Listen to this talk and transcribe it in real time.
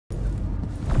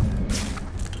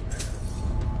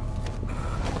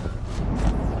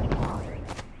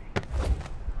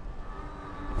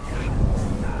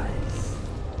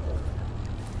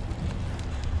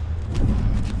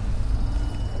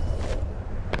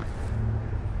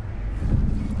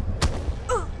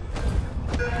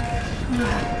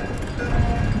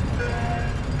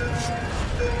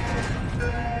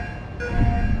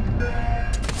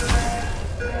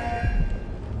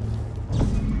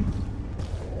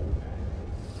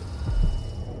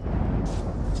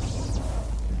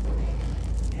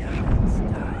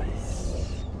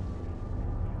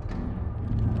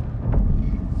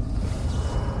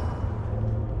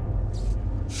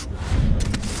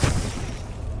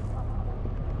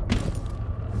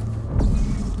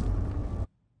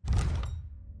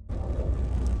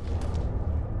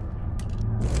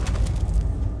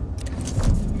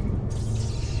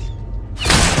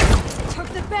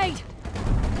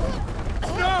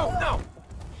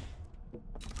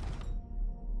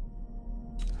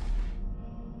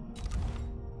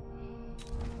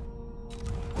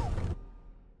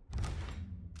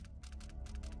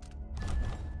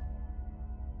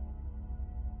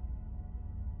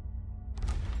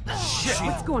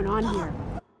What's going on here?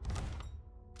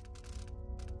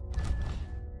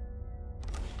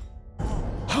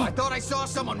 I thought I saw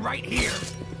someone right here.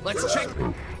 Let's check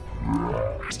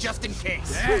just in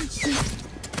case.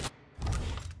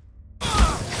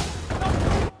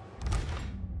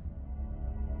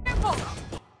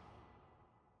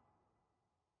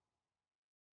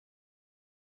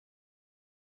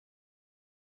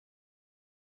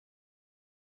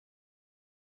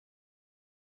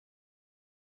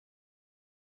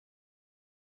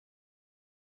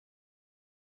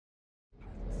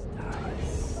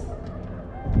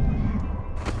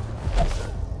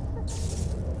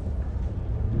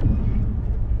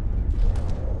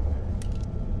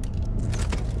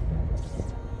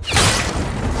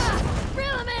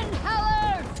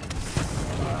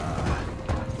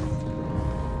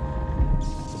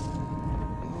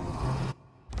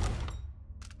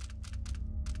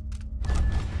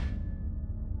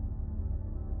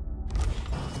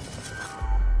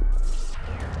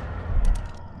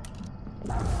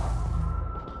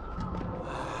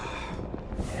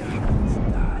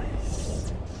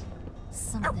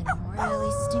 Something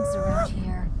really stinks around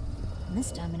here. And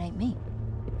this time it ain't me.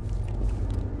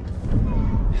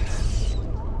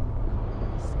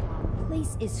 The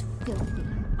place is filthy.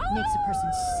 Makes a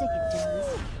person sick, it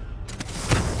does.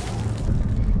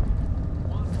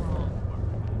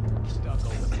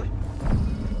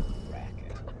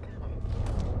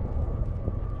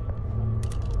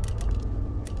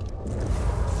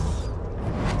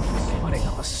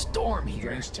 Storm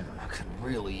here. I could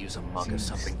really use a mug of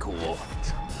something cool.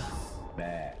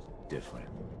 Bad, different.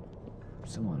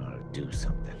 Someone ought to do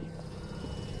something.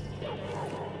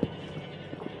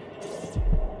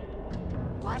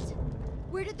 What?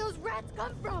 Where did those rats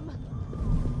come from?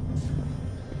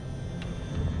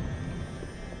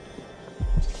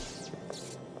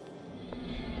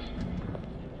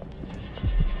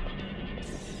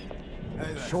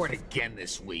 Short again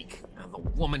this week. And the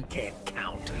woman can't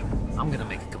count. I'm gonna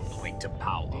make a complaint to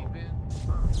Paolo.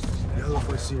 Hell if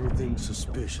I see anything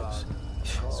suspicious.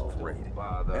 It's great.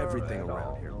 Everything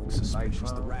around here looks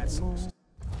suspicious. The rats look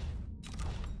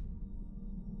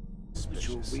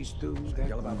suspicious.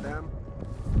 Yell about them?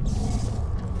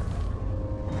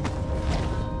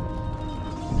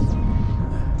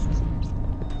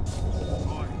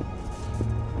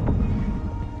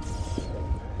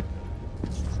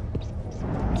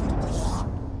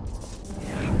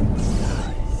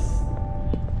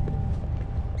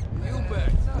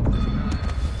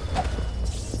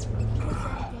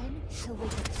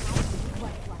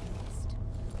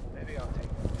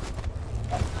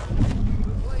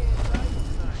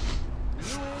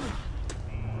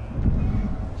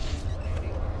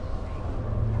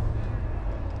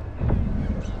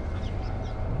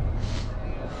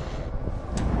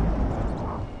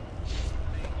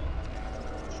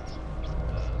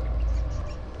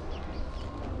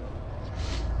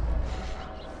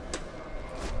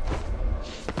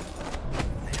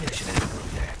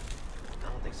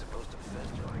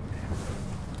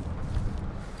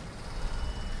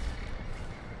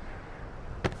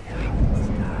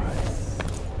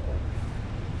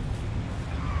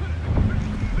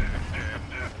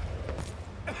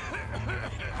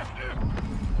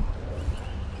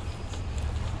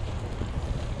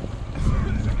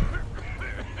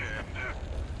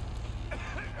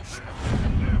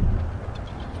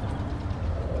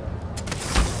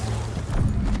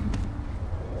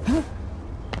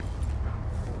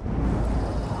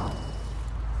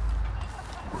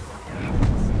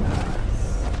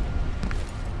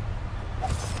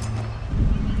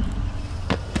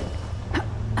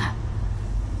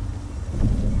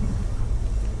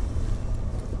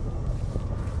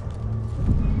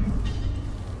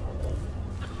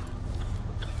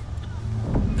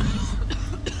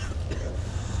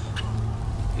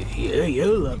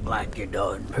 You look like you're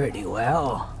doing pretty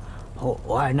well.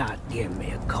 Why not give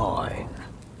me a coin?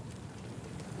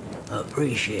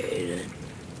 Appreciate it.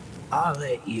 I'll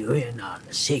let you in on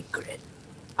a secret.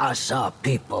 I saw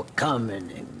people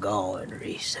coming and going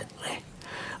recently,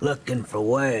 looking for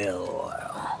whale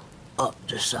oil, up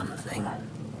to something.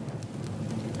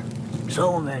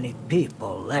 So many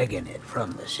people legging it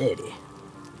from the city.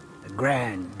 The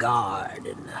Grand Guard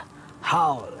and the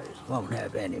Howlers won't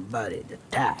have anybody to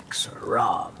tax or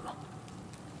rob.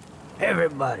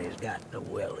 Everybody's got the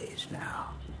willies now.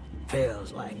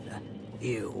 Feels like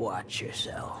you watch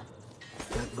yourself.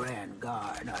 The Grand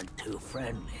Guard aren't too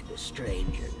friendly to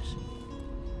strangers.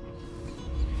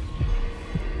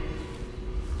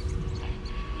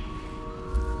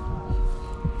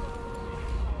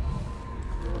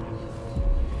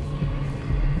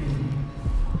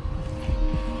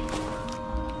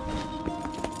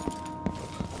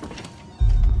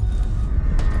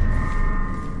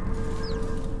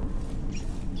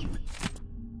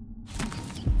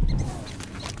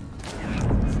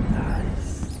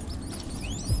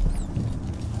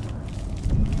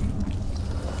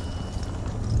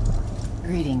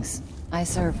 Greetings. I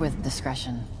serve with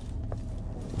discretion.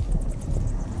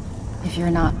 If you're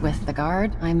not with the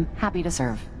guard, I'm happy to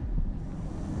serve.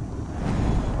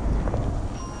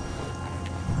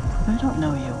 I don't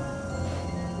know you.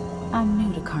 I'm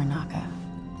new to Karnaca.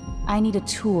 I need a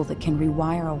tool that can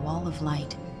rewire a wall of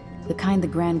light, the kind the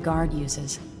Grand Guard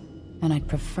uses, and I'd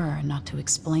prefer not to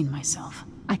explain myself.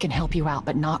 I can help you out,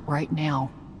 but not right now.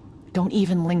 Don't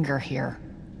even linger here.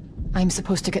 I'm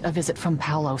supposed to get a visit from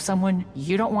Paolo, someone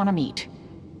you don't want to meet.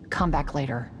 Come back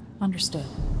later. Understood.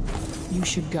 You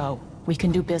should go. We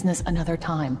can do business another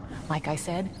time. Like I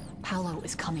said, Paolo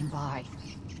is coming by.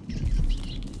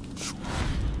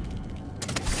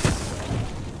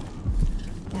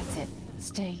 That's it.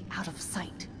 Stay out of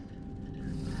sight.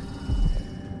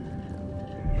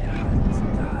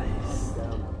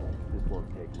 This won't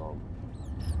take long.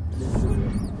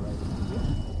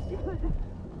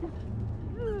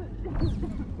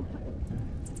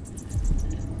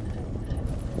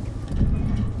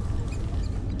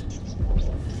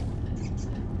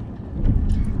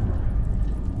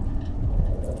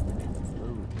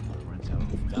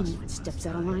 Anyone steps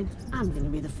out of line, I'm gonna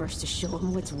be the first to show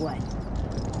him what's what.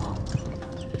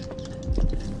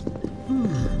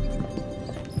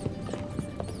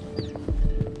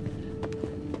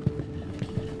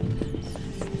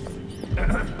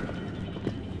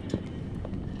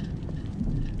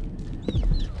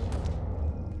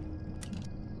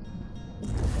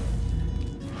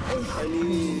 I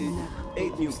need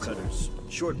 8 new cutters,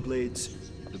 short blades,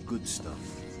 the good stuff.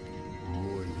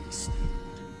 More least.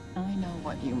 I know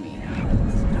what you mean.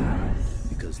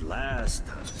 Because last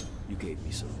time, you gave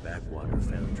me some backwater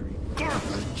foundry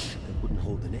garbage that wouldn't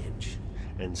hold an inch,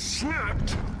 and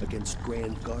snapped against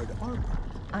Grand Guard armor.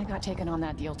 I got taken on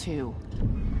that deal too.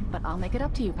 But I'll make it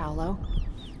up to you, Paolo.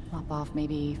 Lop off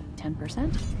maybe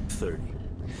 10%? 30.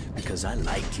 Because I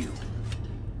like you.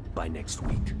 By next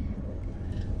week.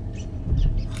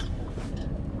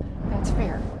 That's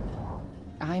fair.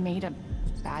 I made a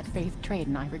bad faith trade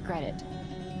and I regret it.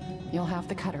 You'll have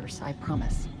the cutters, I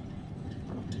promise.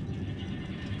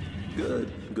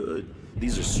 Good, good.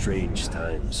 These are strange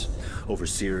times.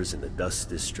 Overseers in the Dust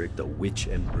District, a witch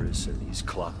empress, and these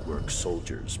clockwork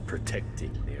soldiers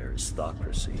protecting the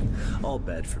aristocracy. All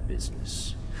bad for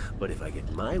business. But if I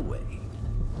get my way,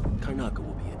 Karnaca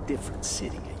will be a different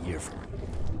city a year from now.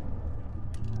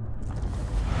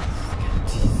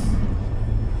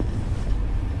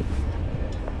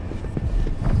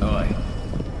 Oi. I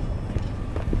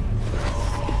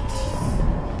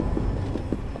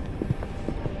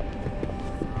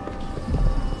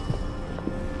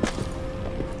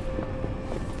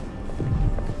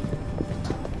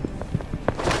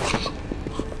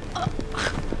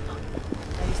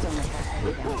used to only have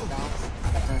hand down bells,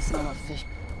 but the smell of fish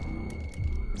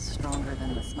is stronger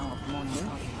than the smell of morning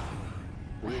coffee.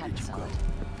 I had to sell it.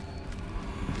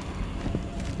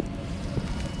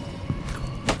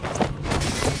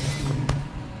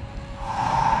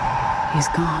 He's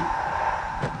gone.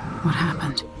 What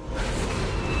happened?